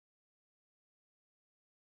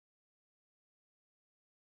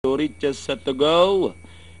to Riches set to go.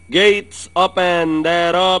 Gates open,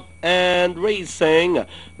 they're up and racing.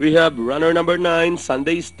 We have runner number 9,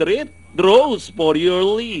 Sunday Street. Draws for your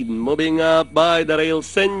lead. Moving up by the rail,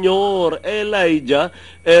 Senor Elijah.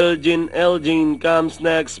 Elgene comes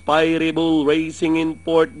next. Fiery Bull racing in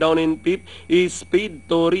fourth, down in fifth. Is Speed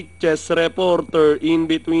to Riches. Reporter in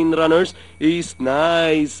between runners is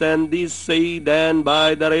Nice. And this say then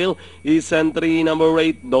by the rail is entry number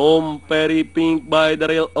 8, Dom Perry Pink by the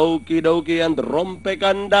rail. Okie dokie, and Rompe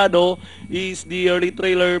Candado is the early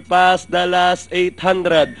trailer past the last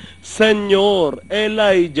 800. Senor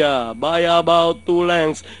Elijah by about 2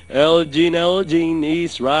 lengths. Elgene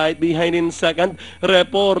is right behind in second.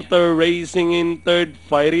 Reporter racing in third.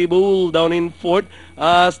 Fiery Bull down in fourth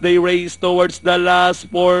as they race towards the last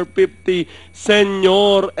 450.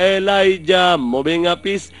 Senor Elijah moving up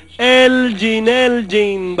is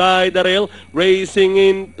Elgene by the rail, racing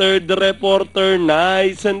in third. Reporter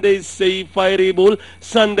Nice, and they say Fiery Bull.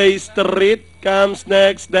 Sunday Street comes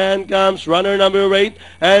next, then comes runner number 8,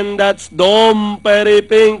 and that's Dom Perry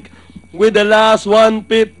Pink with the last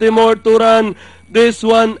 150 more to run. This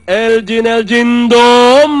one, Elgene,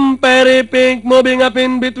 Dom Perry Pink moving up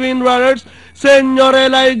in between runners. Senor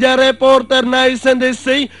Elijah, Reporter Nice, and they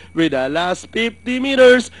say with the last 50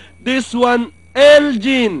 meters, this one,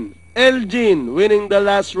 Elgene winning the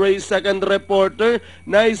last race. Second, Reporter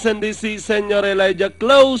Nice, and they see Senor Elijah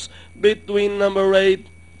close between number 8,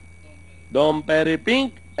 Dom Perry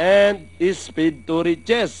Pink, and Speed to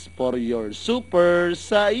Riches for your Super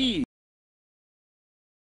Sai.